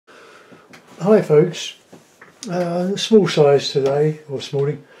Hi folks, small size today, or this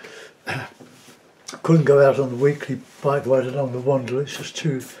morning. Couldn't go out on the weekly bike ride along the Wanderer, it's just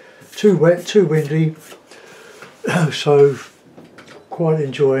too wet, too windy. So quite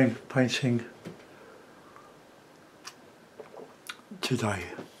enjoying painting today.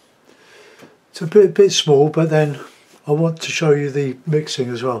 It's a bit small, but then I want to show you the mixing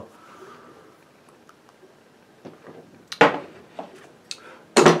as well.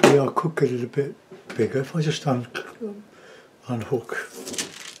 I could get it a bit bigger if I just unhook.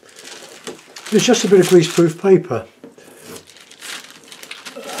 It's just a bit of greaseproof paper,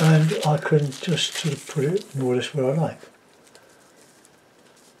 and I can just sort of put it more or less where I like.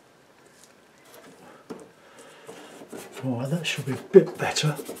 Right, that should be a bit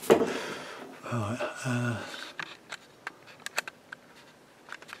better. Right,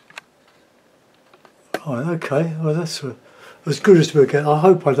 right, okay, well that's as good as we'll get. I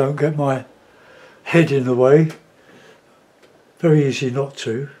hope I don't get my head in the way. Very easy not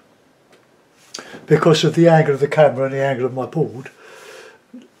to, because of the angle of the camera and the angle of my board.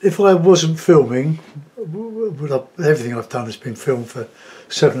 If I wasn't filming, everything I've done has been filmed for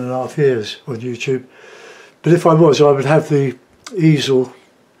 7.5 years on YouTube, but if I was, I would have the easel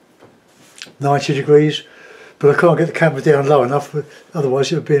 90 degrees, but I can't get the camera down low enough,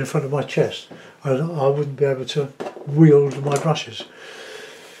 otherwise it would be in front of my chest. I wouldn't be able to wield my brushes.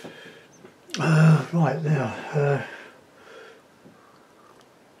 Right now,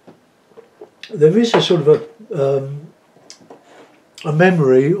 there is a sort of a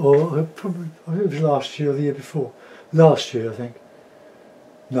memory, or probably, I think it was last year or the year before. Last year, I think.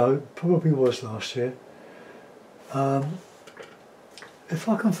 No, probably was last year. If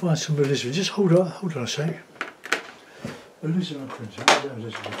I can find some alizarin, just hold on a sec. Alizarin crimson.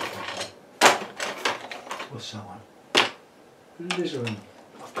 What's that one? Alizarin.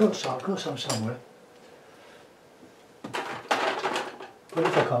 I've got some somewhere. But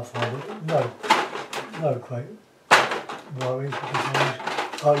if I can't find it, no quite worry.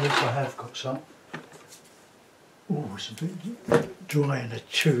 Oh yes, I have got some. Oh, it's a bit dry in the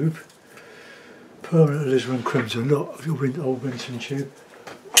tube. Permanent alizarin crimson, not your old Winton tube.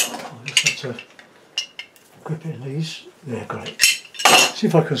 I just have to grip it in these. There, got it. See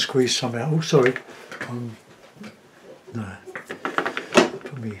if I can squeeze some out. Oh, sorry. No.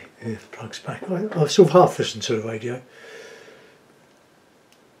 Put my earplugs back. I sort of half listen to the radio.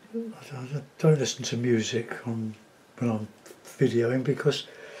 I don't listen to music when I'm videoing, because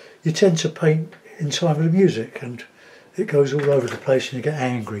you tend to paint in time with the music and it goes all over the place and you get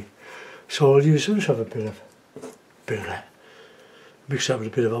angry. So let's have a bit of that. Mix that with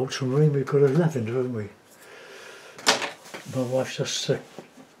a bit of ultramarine. We've got a lavender, haven't we? My wife's just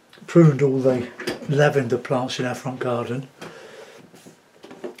pruned all the lavender plants in our front garden.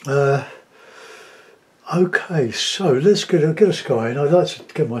 Okay, so let's get a sky in. I'd like to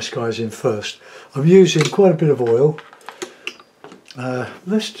get my skies in first. I'm using quite a bit of oil.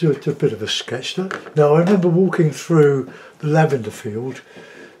 Let's do a bit of a sketch. Now I remember walking through the lavender field.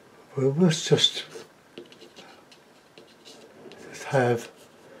 Well, let's just have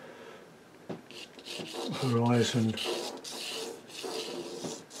horizon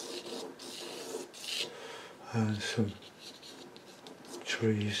and some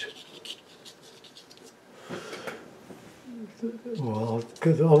trees. Well,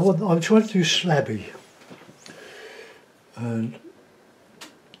 I'm trying to do slabby, and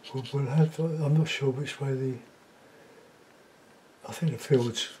we'll have. I'm not sure which way I think the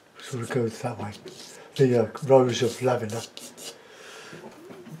fields sort of goes that way. The rows of lavender.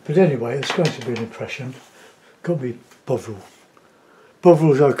 But anyway, it's going to be an impression. Got me Bovril.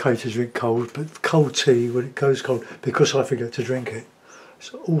 Bovril's okay to drink cold, but cold tea, when it goes cold, because I forget to drink it,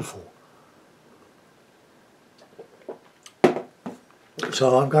 it's awful.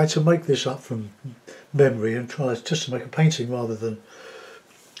 So I'm going to make this up from memory and try just to make a painting rather than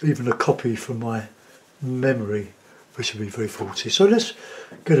even a copy from my memory, which would be very faulty. So let's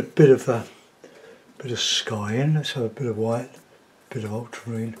get a bit of sky in. Let's have a bit of white, a bit of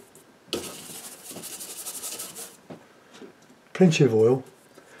ultramarine. Plenty of oil.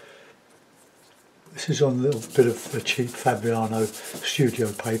 This is on a little bit of the cheap Fabriano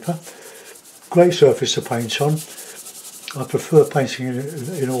studio paper. Great surface to paint on. I prefer painting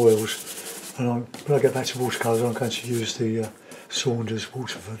in oils, and when I get back to watercolours I'm going to use the Saunders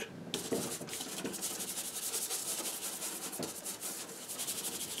Waterford.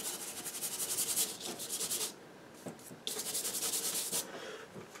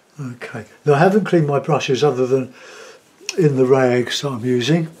 Okay, now I haven't cleaned my brushes other than in the rags that I'm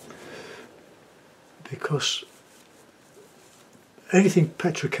using, because anything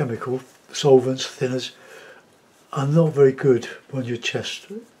petrochemical solvents, thinners, are not very good on your chest.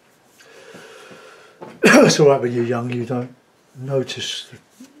 It's alright when you're young, you don't notice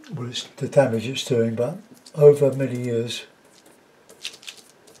the damage it's doing, but over many years.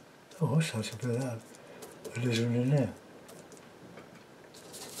 Oh, I started to put that. There's one in there.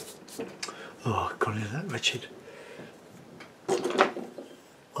 Oh, God, is that wretched.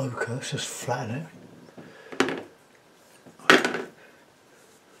 Okay, let's just flatten it.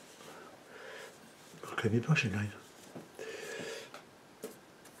 I'll clean my brush again.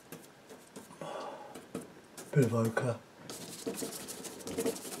 Bit of ochre.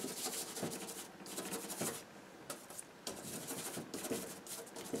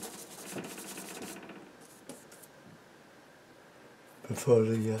 Before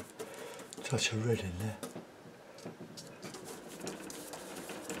the touch of red in there.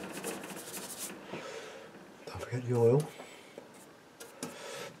 Don't forget the oil.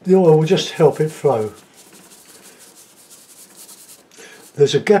 The oil will just help it flow.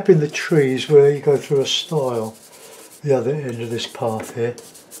 There's a gap in the trees where you go through a stile, the other end of this path here.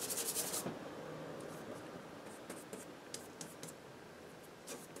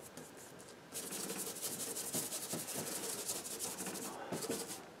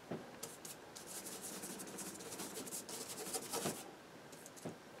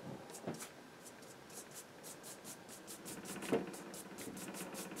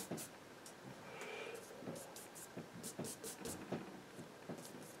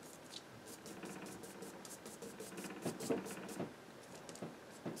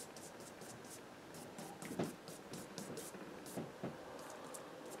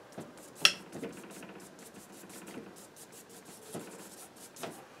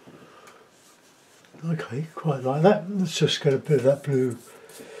 Okay, quite like that. Let's just get a bit of that blue.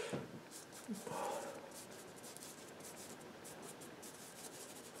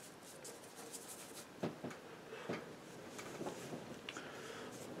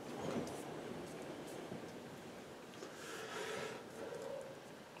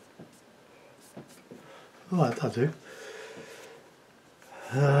 Right, that'll do.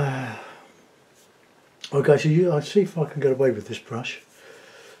 Okay, so I'll see if I can get away with this brush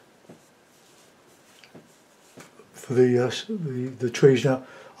for the trees. Now,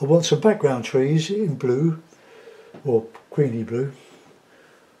 I want some background trees in blue or greeny blue.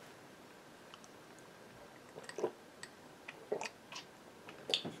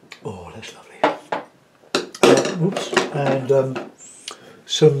 Oh, that's lovely. Oops, and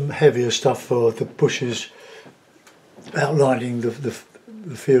some heavier stuff for the bushes outlining the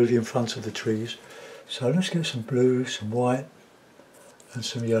field in front of the trees. So let's get some blue, some white and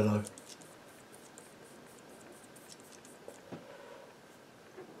some yellow.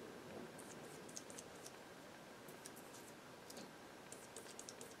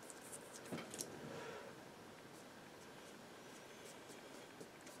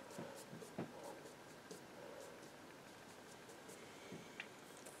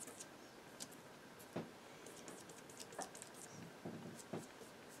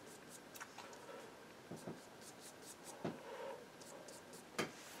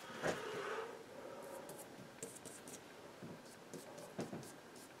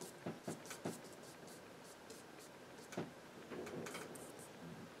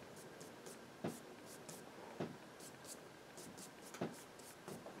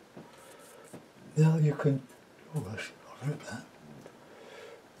 Now you can, oh, I've written that.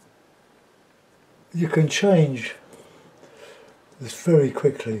 You can change this very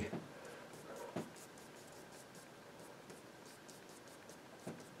quickly.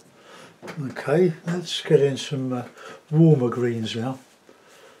 Okay, let's get in some warmer greens now.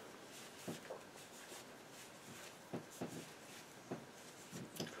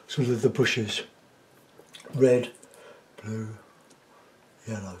 Sort of the bushes. Red, blue,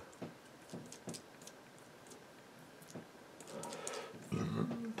 yellow.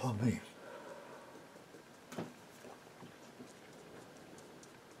 Pardon me.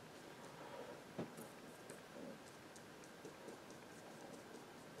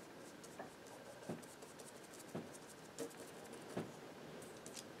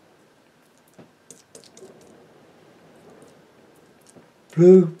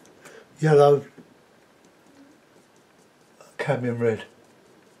 Blue, yellow, cadmium red.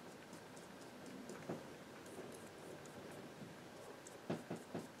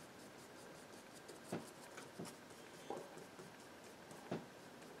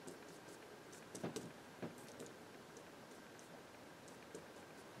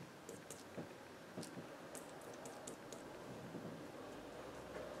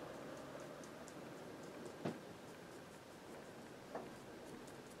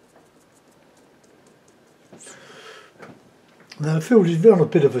 Now the field is on a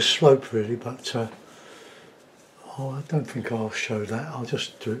bit of a slope really, but oh, I don't think I'll show that. I'll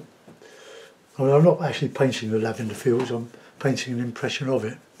just do it. I mean, I'm not actually painting the lavender fields, I'm painting an impression of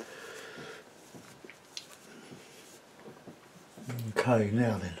it. Okay,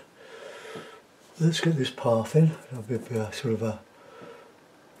 now then, let's get this path in. It'll be a sort of a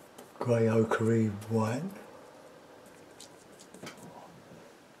grey ochre-y white.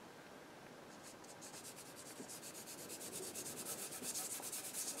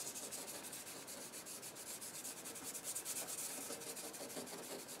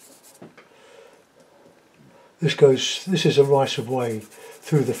 This is a right of way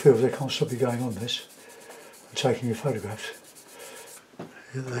through the field. They can't stop you going on this and taking your photographs.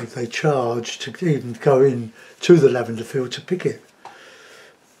 They charge to even go in to the lavender field to pick it,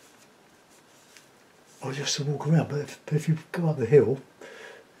 or just to walk around. But if you go up the hill,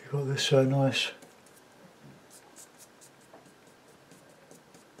 you've got this nice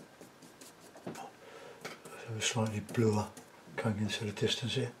slightly bluer going into the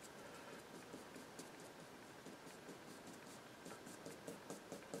distance here.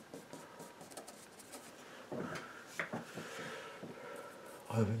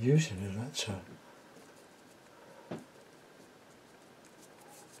 I haven't used any of that, so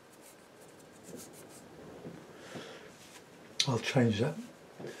I'll change that.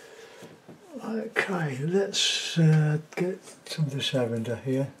 Okay, let's get some of this lavender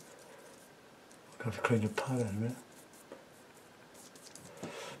here. I'll have to clean the palette in a minute.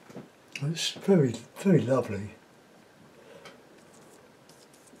 It's very, very lovely.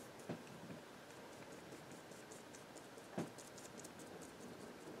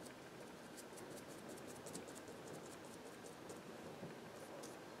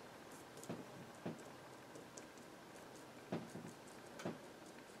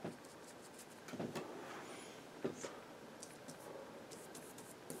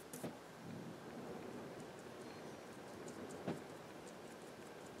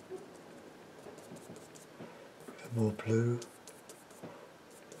 More blue.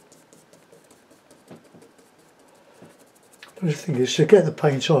 But the thing is to get the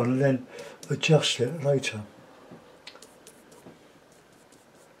paint on and then adjust it later.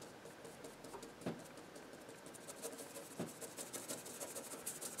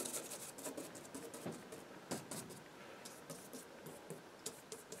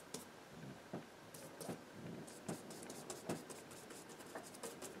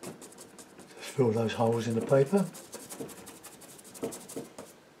 Just fill those holes in the paper.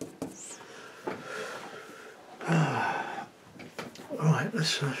 Right,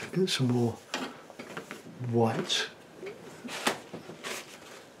 let's get some more white.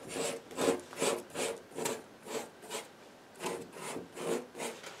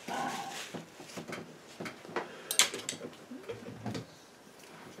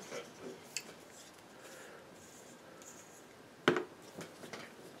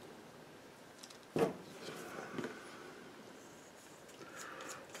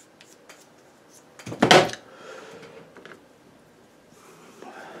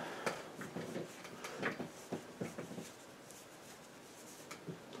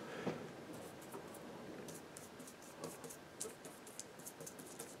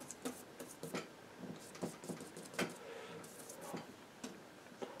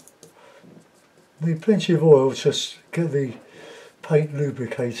 Need plenty of oil to get the paint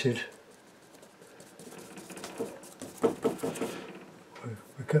lubricated.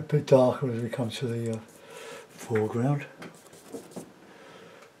 We get a bit darker as we come to the foreground.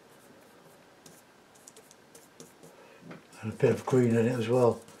 And a bit of green in it as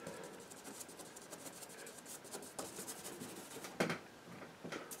well.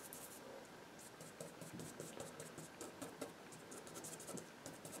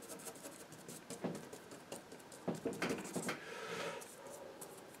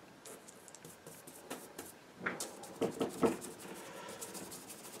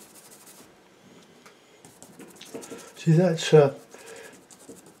 See, that's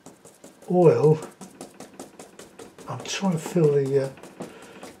oil. I'm trying to fill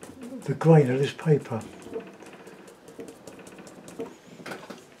the grain of this paper.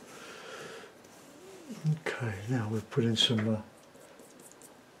 Okay, now we've put in some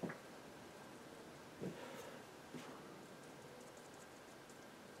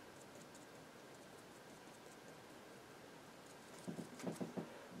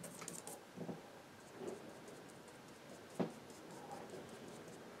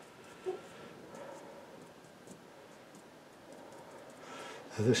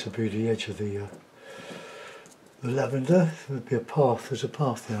so this would be the edge of the lavender. There would be a path. There's a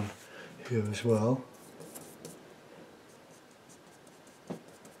path down here as well.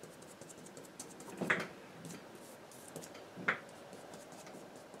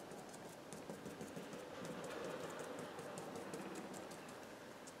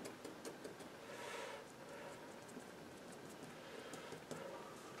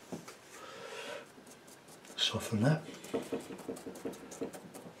 Soften that.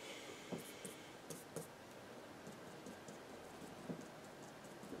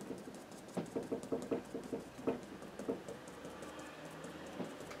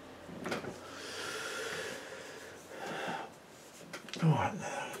 Alright,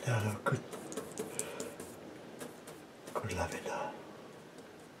 now good lavender.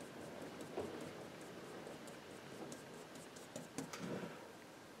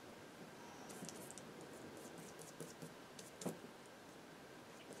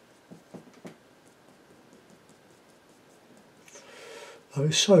 Oh,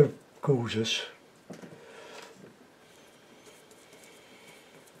 it's so gorgeous.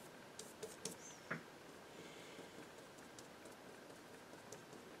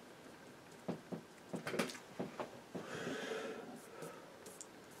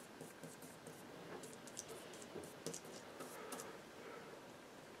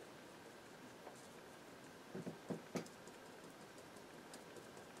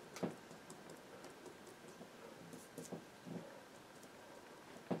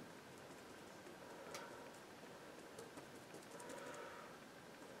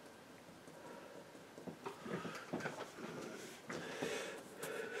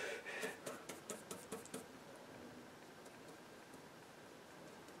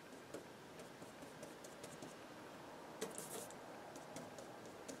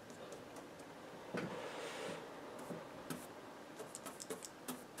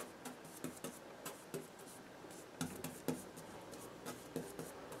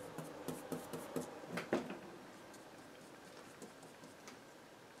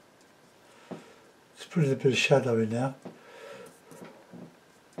 Let's put a little bit of shadow in now.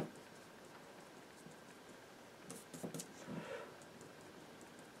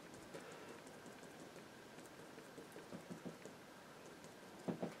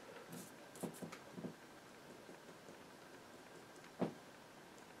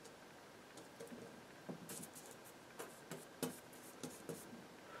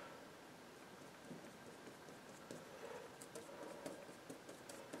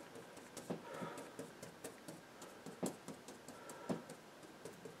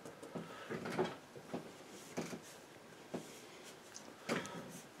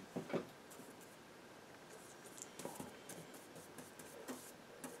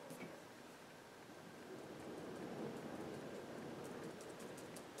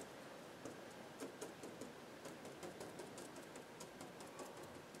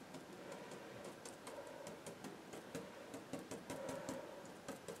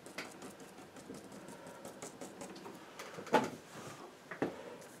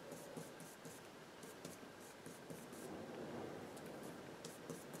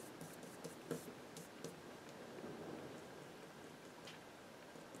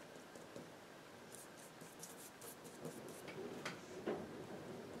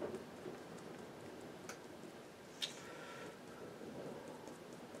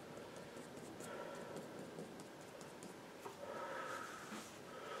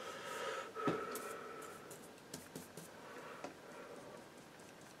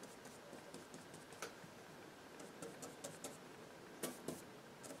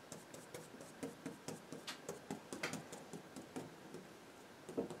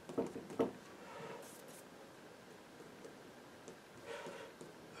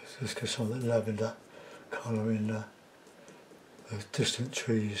 Let's get some of that lavender colour in those distant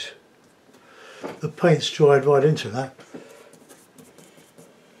trees. The paint's dried right into that.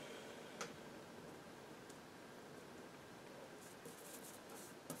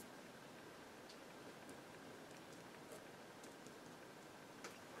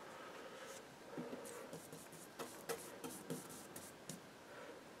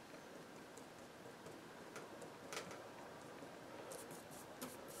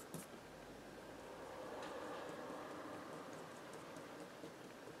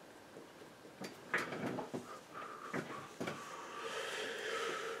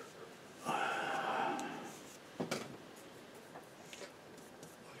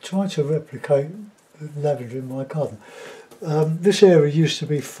 Trying to replicate lavender in my garden. This area used to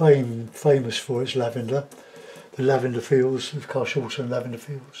be famous for its lavender, the lavender fields, the Carshalton lavender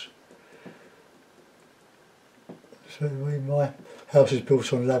fields. So my house is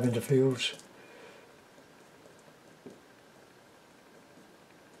built on lavender fields.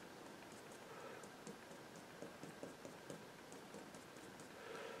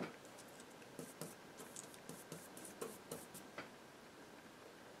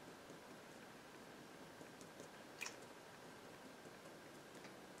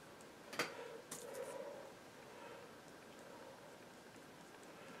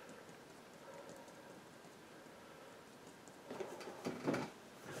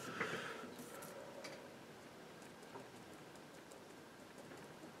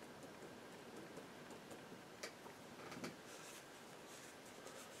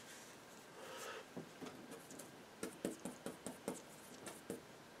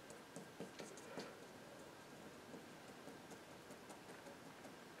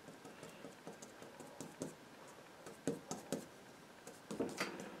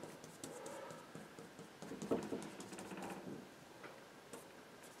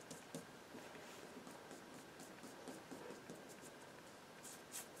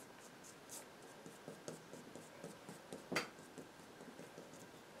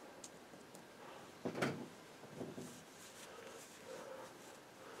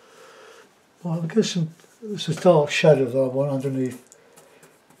 Well, I guess it's a dark shadow that I want underneath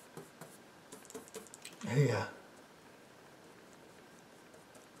here.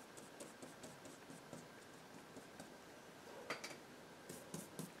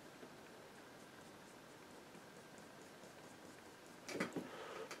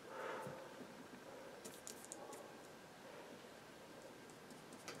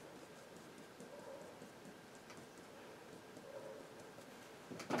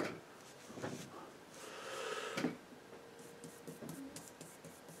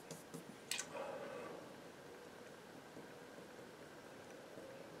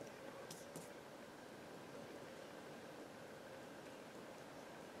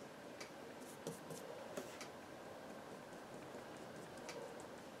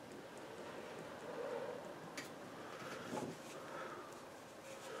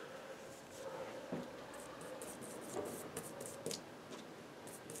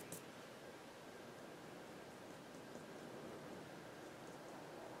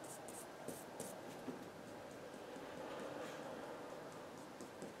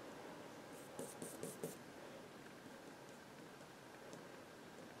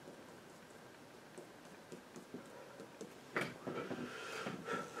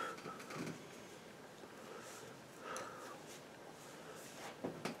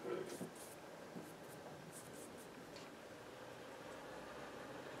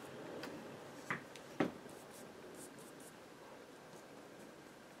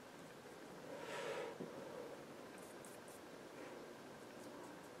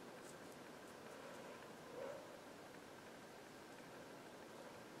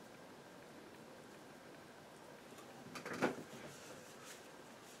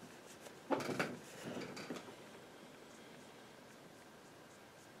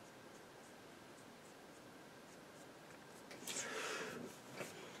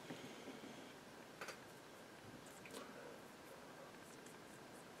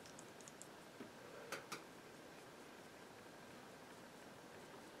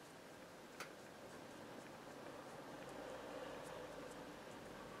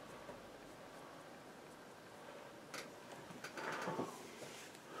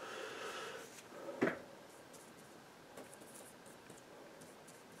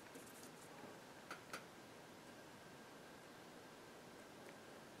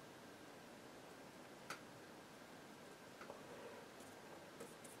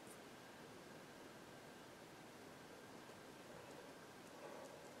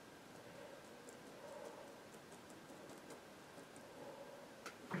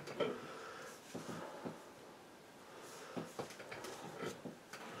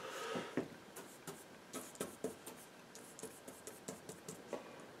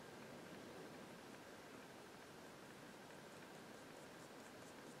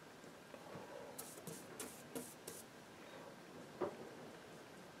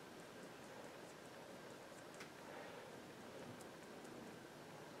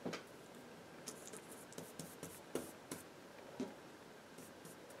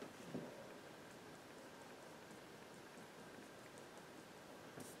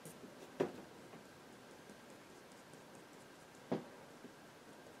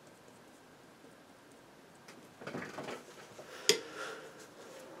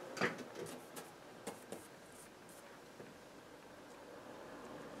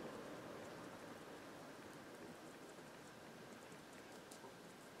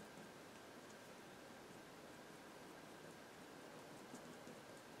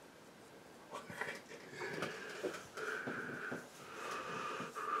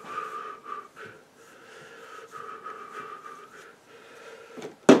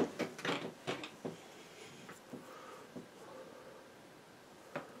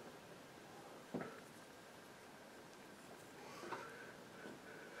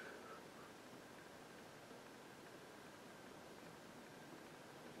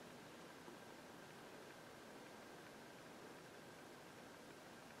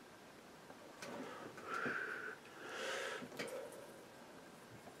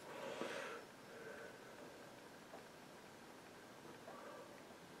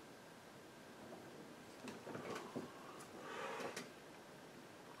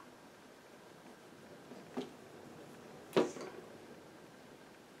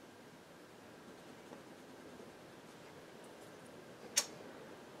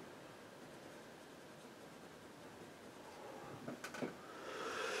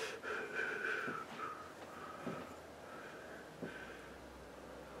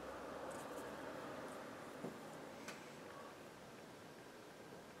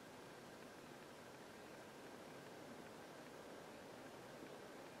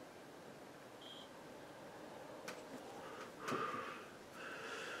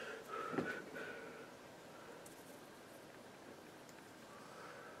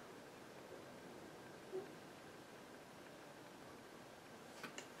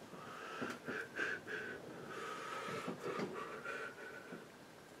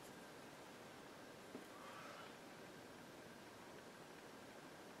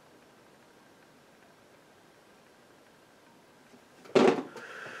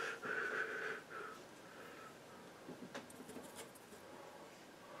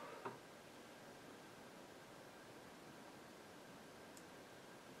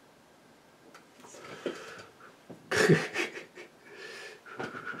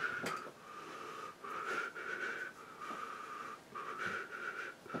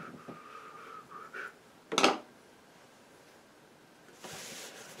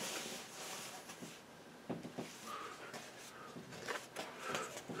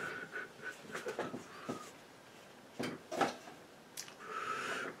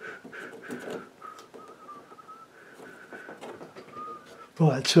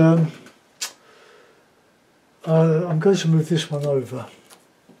 Right, I'm going to move this one over.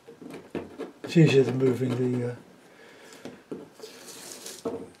 It's easier than moving the,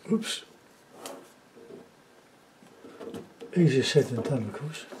 oops, easier said than done, of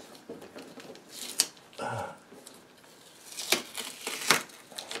course.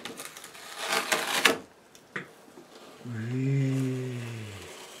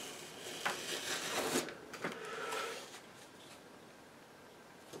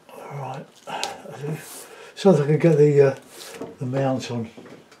 Alright, so that I can get the mount on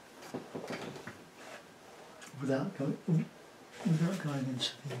without going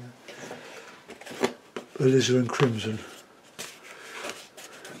into the alizarin crimson.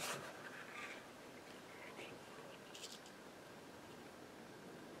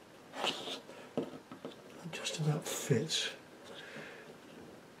 It just about fits.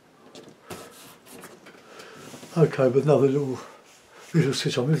 Okay, but another little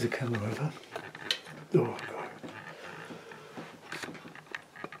switch. I'll move the camera over. Oh,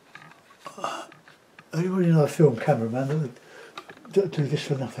 God. Anybody know a film cameraman that would do this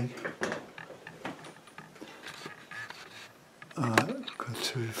for nothing? Got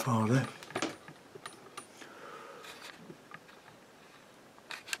too far there.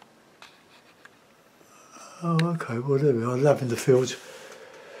 Oh, okay, well there we are, lavender fields.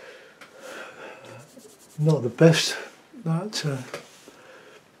 Not the best, but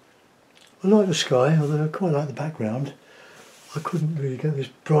I like the sky, although I quite like the background. I couldn't really get this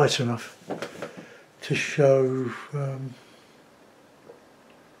bright enough to show.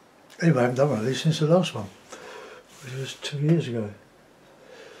 Anyway, I haven't done one of these since the last one, which was 2 years ago.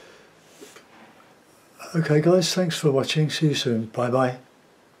 Okay guys, thanks for watching, see you soon, bye bye.